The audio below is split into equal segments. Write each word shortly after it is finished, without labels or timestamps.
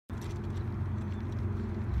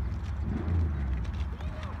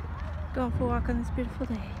Going for a walk on this beautiful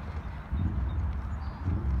day.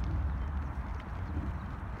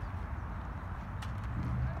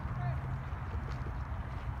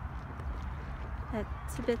 At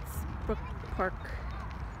Tibbets Brook Park.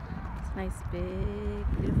 It's a nice,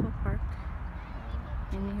 big, beautiful park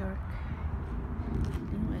in New York,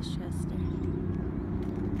 in Westchester.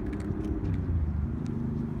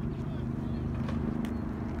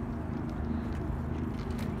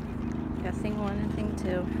 Got thing 1 and thing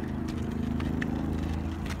 2.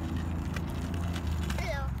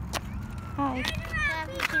 Hello. Hi. Can I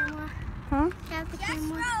have the camera? Huh? Can I have the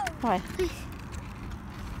camera? Why? Please.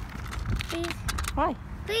 Please. Why?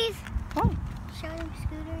 Please. Why? Show them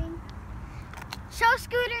scootering. Show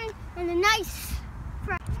scootering in a nice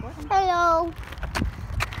front. Hello.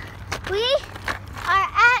 We are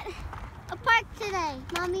at a park today.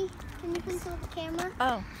 Mommy, can you control the camera?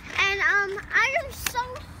 Oh. And I am so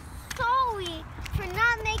sorry for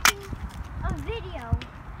not making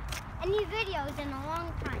any videos in a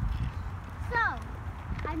long time. So,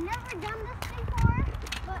 I've never done this before,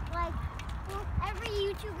 but like every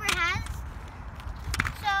YouTuber has.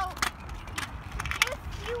 So, if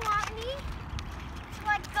you want me to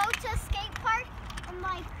like go to a skate park and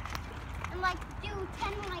do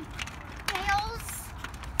 10 like fails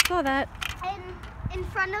Saw that. in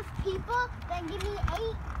front of people, then give me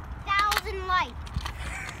 8,000 likes.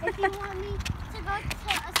 If you want me to go to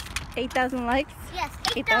a 8,000 likes? yes,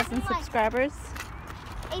 8,000 likes. subscribers?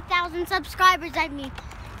 8,000 subscribers, I mean.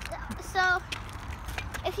 So,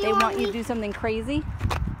 if you They want you me, to do something crazy?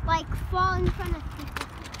 like fall in front of people,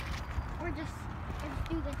 or just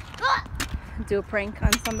do this. Ah! Do a prank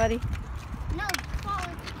on somebody? No, fall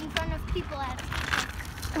in front of people at.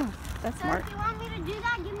 Oh, that's So smart. if you want me to do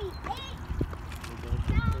that, give me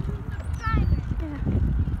 8,000 subscribers. Yeah.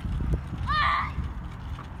 Ah!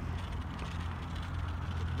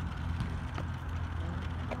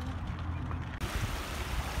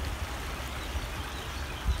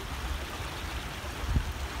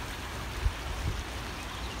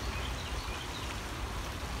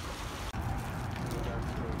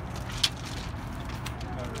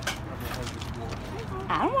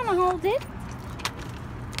 I don't want to hold it.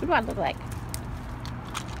 What do I look like?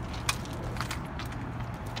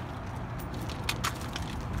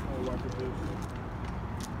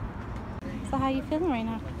 So how you feeling right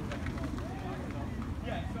now?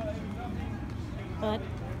 Bud?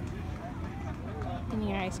 In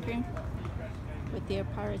your ice cream? With your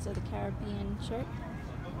Pirates of the Caribbean shirt?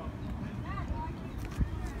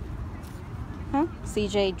 Huh?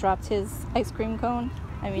 CJ dropped his ice cream cone.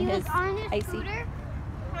 I mean He his was on his icy. scooter,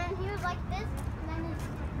 and he was like this,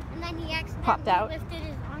 and then he accidentally Popped out. lifted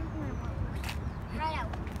his arm and right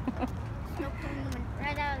out. Snow cone went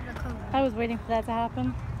right out of the cone. I was waiting for that to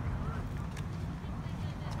happen.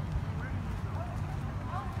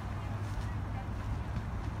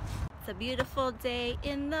 It's a beautiful day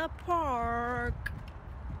in the park.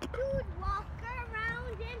 Dude, walk around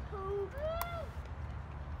and poop.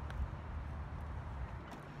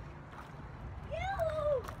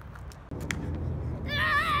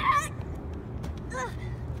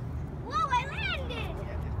 Whoa, I landed!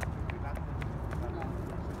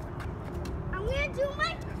 I'm gonna do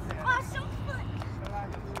my awesome flip.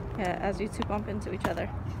 Yeah, as you two bump into each other.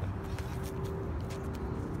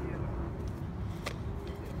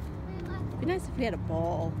 It'd be nice if we had a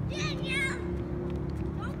ball. Danielle!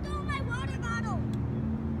 Don't throw my water bottle!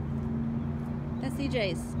 That's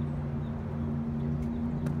CJ's.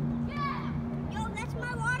 Yeah! Yo, that's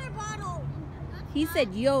my water bottle! He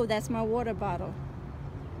said, yo, that's my water bottle.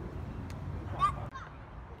 Try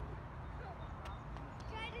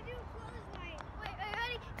to do clothesline. Wait, are you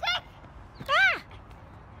ready? Take! Ah!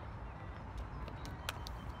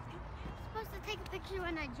 I'm supposed to take a picture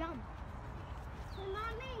when I jump. So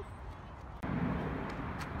not me.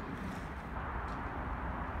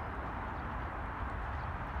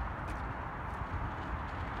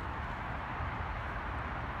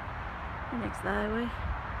 Next the highway.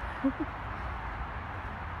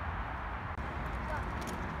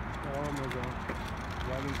 Oh my god.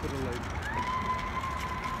 Right into the lake.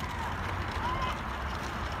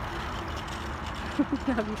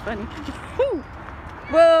 That'd be funny.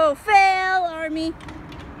 Whoa, fail, Army.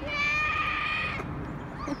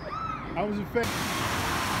 I was a fan.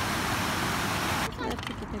 Let's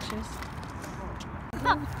take the pictures.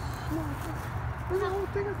 There's a whole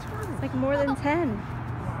thing of turtles. It's like more than 10.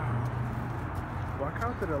 Well, I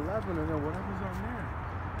counted 11 and then whatever's on there.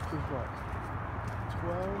 This is what?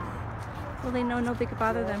 12? Well, they know nobody could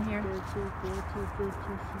bother them here. 13, 14, 15, 16,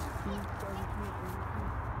 17, 18,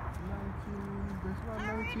 19. There's about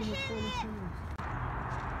 19 or 20 teams.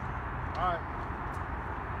 Alright.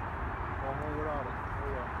 Go home without it. Oh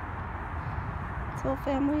well. It's a whole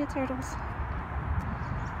family of turtles.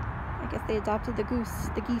 I guess they adopted the geese.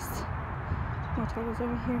 More turtles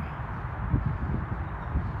over here.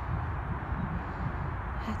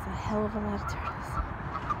 That's a hell of a lot of turtles.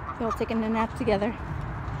 They're all taking a nap together.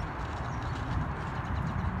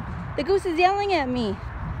 The goose is yelling at me.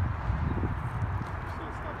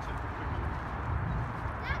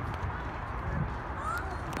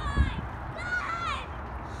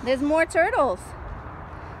 There's more turtles.